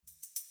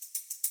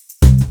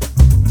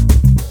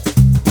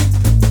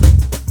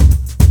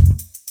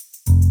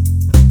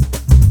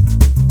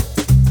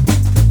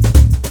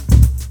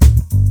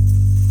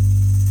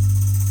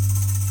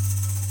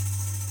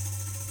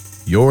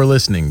You're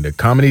listening to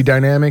Comedy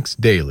Dynamics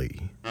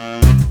Daily. The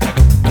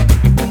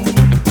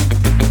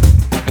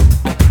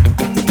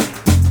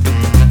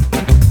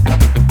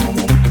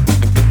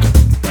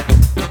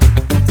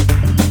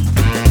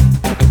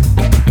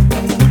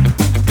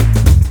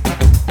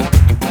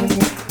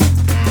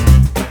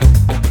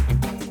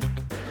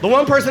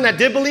one person that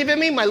did believe in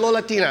me, my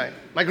Lola Tina,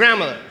 my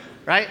grandmother,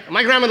 right?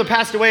 My grandmother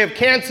passed away of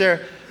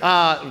cancer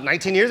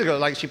 19 years ago.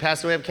 Like, she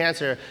passed away of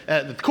cancer.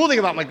 The cool thing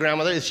about my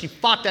grandmother is she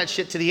fought that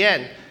shit to the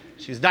end.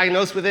 She was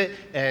diagnosed with it,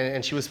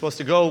 and she was supposed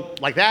to go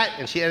like that,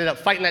 and she ended up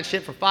fighting that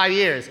shit for 5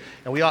 years.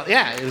 And we all,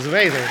 yeah, it was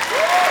amazing.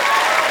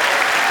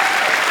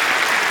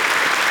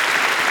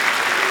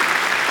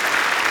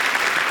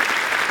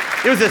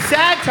 It was a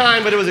sad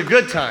time, but it was a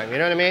good time, you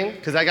know what I mean?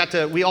 Because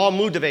we all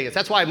moved to Vegas.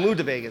 That's why I moved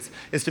to Vegas,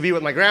 is to be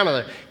with my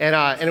grandmother. And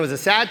it was a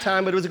sad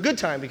time, but it was a good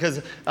time,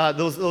 because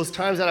those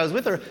times that I was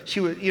with her,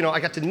 she would,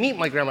 I got to meet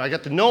my grandmother. I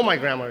got to know my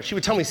grandmother. She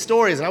would tell me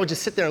stories, and I would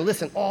just sit there and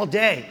listen all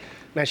day.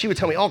 Man, she would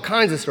tell me all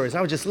kinds of stories, and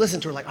I would just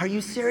listen to her like, are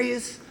you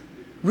serious?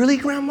 Really,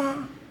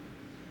 Grandma?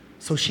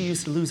 So she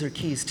used to lose her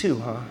keys too,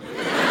 huh?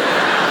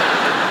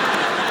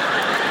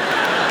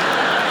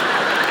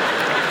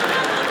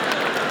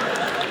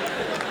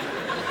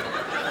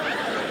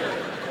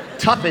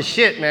 Tough as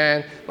shit,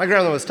 man. My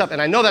grandmother was tough,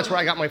 and I know that's where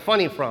I got my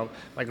funny from,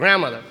 my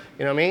grandmother,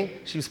 you know what I mean?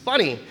 She was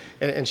funny,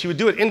 and she would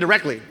do it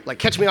indirectly, like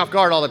catch me off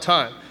guard all the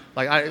time.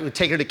 Like, I would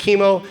take her to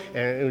chemo,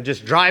 and would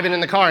just driving in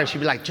the car, and she'd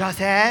be like,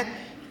 Joseph?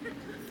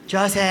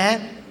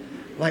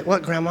 Like,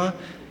 what, Grandma?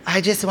 I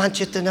just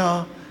want you to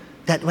know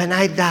that when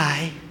I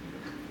die,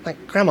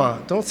 like, Grandma,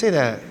 don't say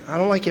that. I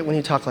don't like it when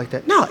you talk like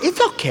that. No,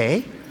 it's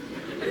okay.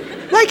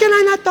 Why can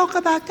I not talk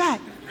about that?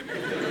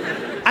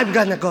 I'm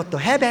gonna go to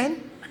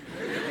heaven.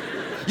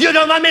 You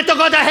don't want me to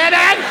go to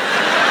heaven?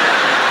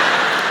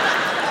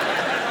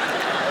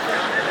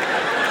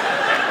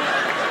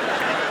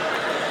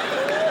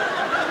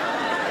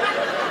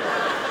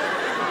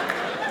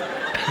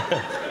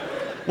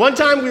 One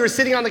time we were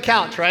sitting on the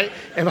couch, right?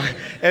 And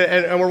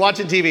we're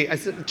watching TV. I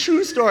said,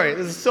 true story,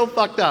 this is so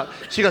fucked up.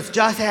 She goes,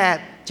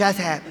 Joseph.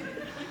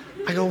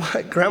 I go,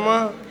 what,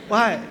 Grandma?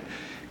 What?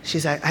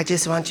 She's like, I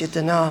just want you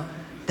to know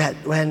that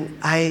when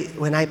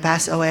I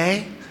pass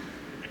away,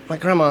 like,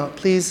 Grandma,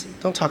 please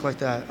don't talk like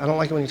that. I don't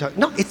like it when you talk.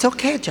 No, it's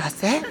okay,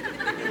 Joseph.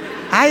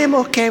 I am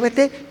okay with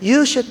it.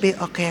 You should be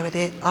okay with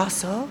it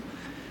also.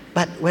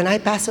 But when I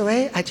pass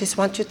away, I just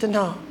want you to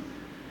know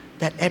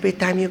that every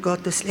time you go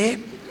to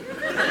sleep,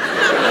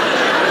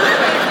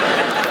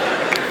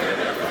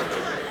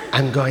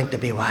 I'm going to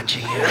be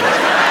watching you.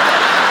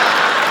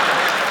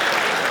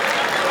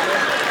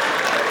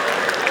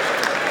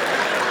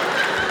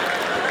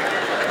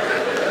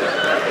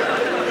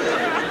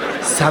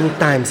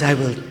 Sometimes I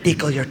will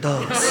tickle your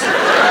toes.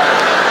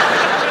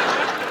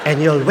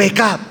 And you'll wake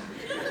up.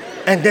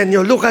 And then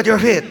you'll look at your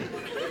feet.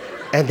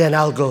 And then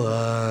I'll go,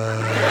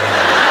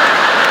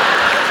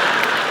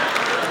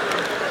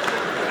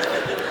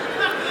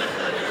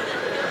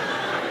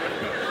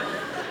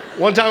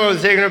 One time I was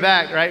taking her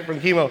back, right,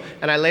 from chemo,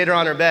 and I laid her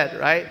on her bed,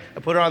 right? I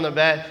put her on the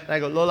bed, and I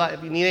go, Lola,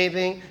 if you need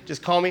anything,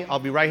 just call me. I'll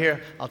be right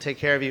here. I'll take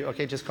care of you.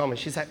 Okay, just call me.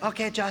 She's like,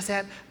 okay,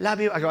 Joseph,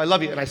 love you. I go, I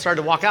love you. And I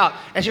started to walk out.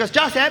 And she goes,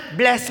 Joseph,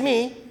 bless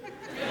me.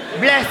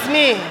 Bless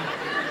me.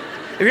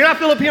 If you're not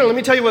Filipino, let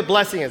me tell you what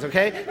blessing is,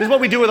 okay? This is what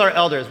we do with our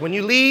elders. When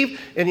you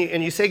leave and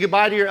you say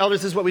goodbye to your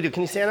elders, this is what we do.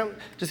 Can you stand up?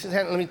 Just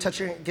stand up. Let me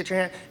get your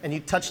hand. And you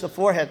touch the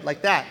forehead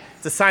like that.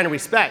 It's a sign of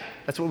respect.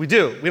 That's what we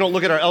do. We don't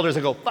look at our elders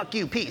and go, fuck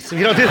you, peace.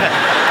 We don't do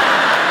that.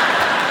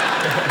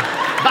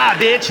 Bye,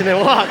 bitch, and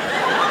then walk.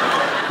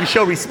 You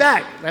show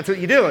respect. That's what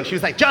you do. And she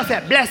was like,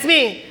 Joseph, bless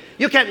me.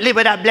 You can't live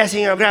without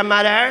blessing your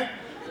grandmother.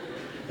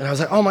 And I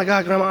was like, oh my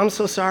God, Grandma, I'm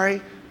so sorry.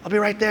 I'll be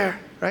right there,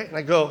 right? And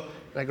I go,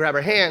 and I grab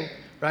her hand,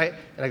 right?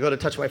 And I go to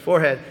touch my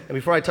forehead. And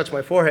before I touch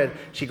my forehead,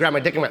 she grabbed my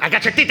dick and went, I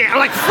got your tite. I'm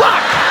like,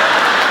 fuck!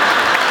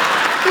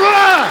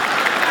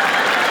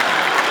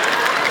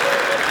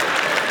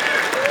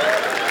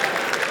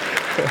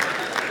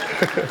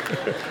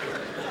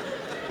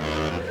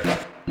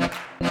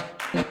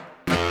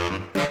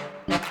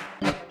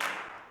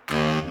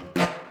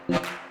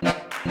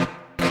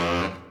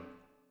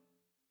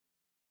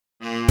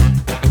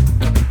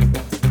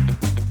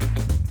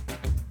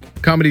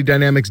 Comedy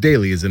Dynamics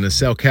Daily is an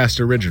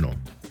Accelcast original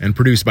and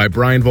produced by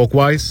Brian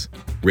Volkweiss,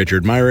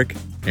 Richard Myrick,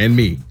 and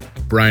me,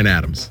 Brian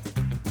Adams.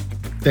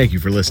 Thank you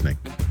for listening.